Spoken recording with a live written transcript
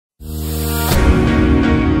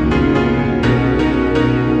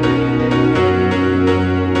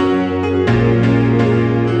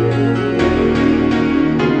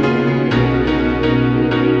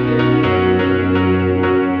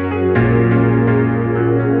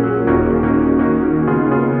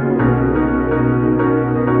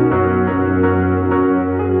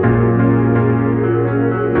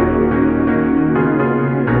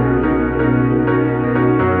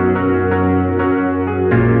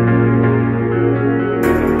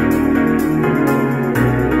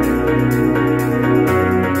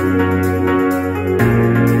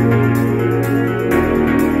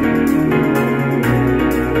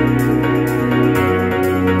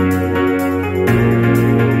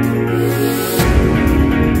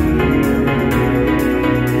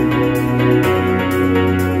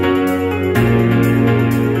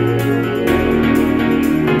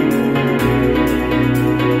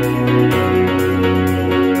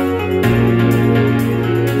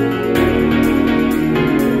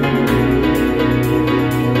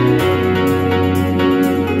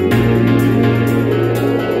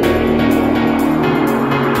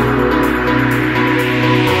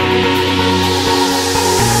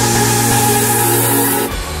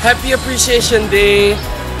Happy Appreciation Day!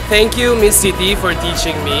 Thank you, Miss Siti, for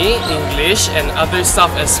teaching me English and other stuff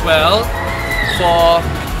as well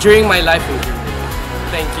during my life in Hillgrove.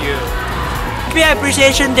 Thank you. Happy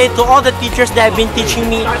Appreciation Day to all the teachers that have been teaching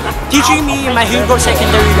me in my Hillgrove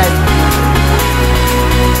secondary life.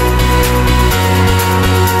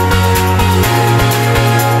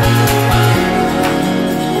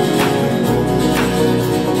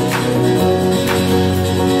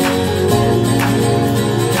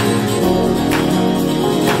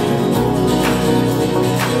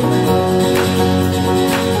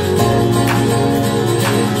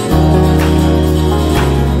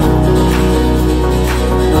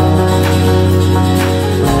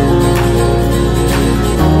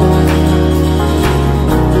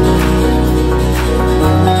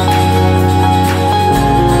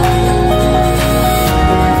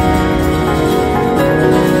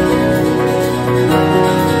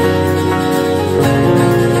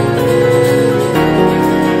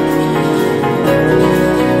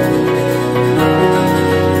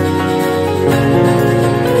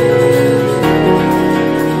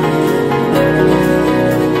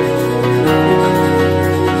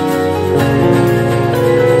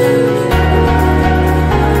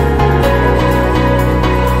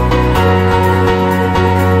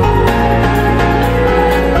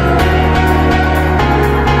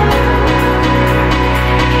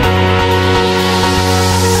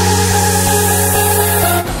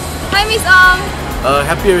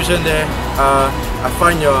 Happy Appreciation Day. I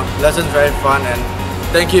find your lessons very fun and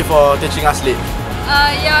thank you for teaching us lit.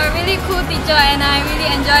 You're a really cool teacher and I really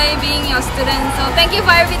enjoy being your student. So thank you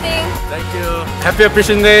for everything. Thank you. Happy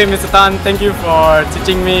Appreciation Day, Mr. Tan. Thank you for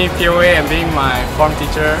teaching me POA and being my form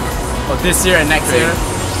teacher for this year and next year.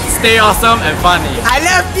 Stay awesome and funny. I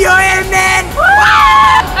love POA, man!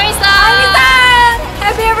 Hi, Mr. Tan!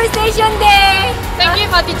 Happy Appreciation Day! Thank you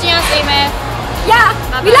for teaching us AMF. Yeah,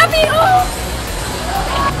 we love you!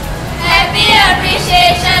 Happy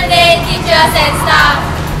Appreciation Day, teachers and staff!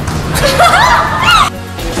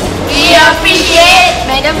 We appreciate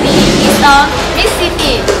Madam Lee, Miss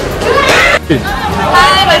Siti.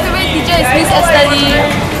 Hi, my favorite teacher is Miss Esther.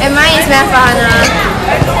 And mine is Miss Farhana.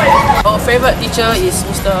 Our favorite teacher is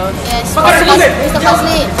Mr.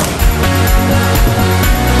 Fazli.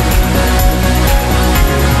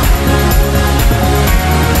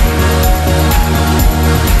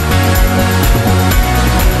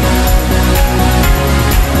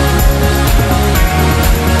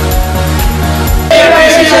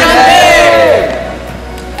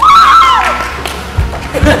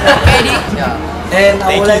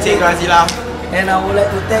 And I would like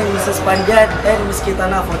to thank Mrs. Panjat and Ms.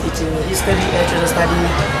 Kitana for teaching history and social study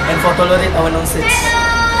and for tolerate our nonsense.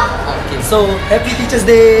 Okay. So, Happy Teachers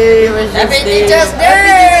Day! Happy Teachers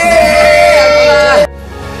Day!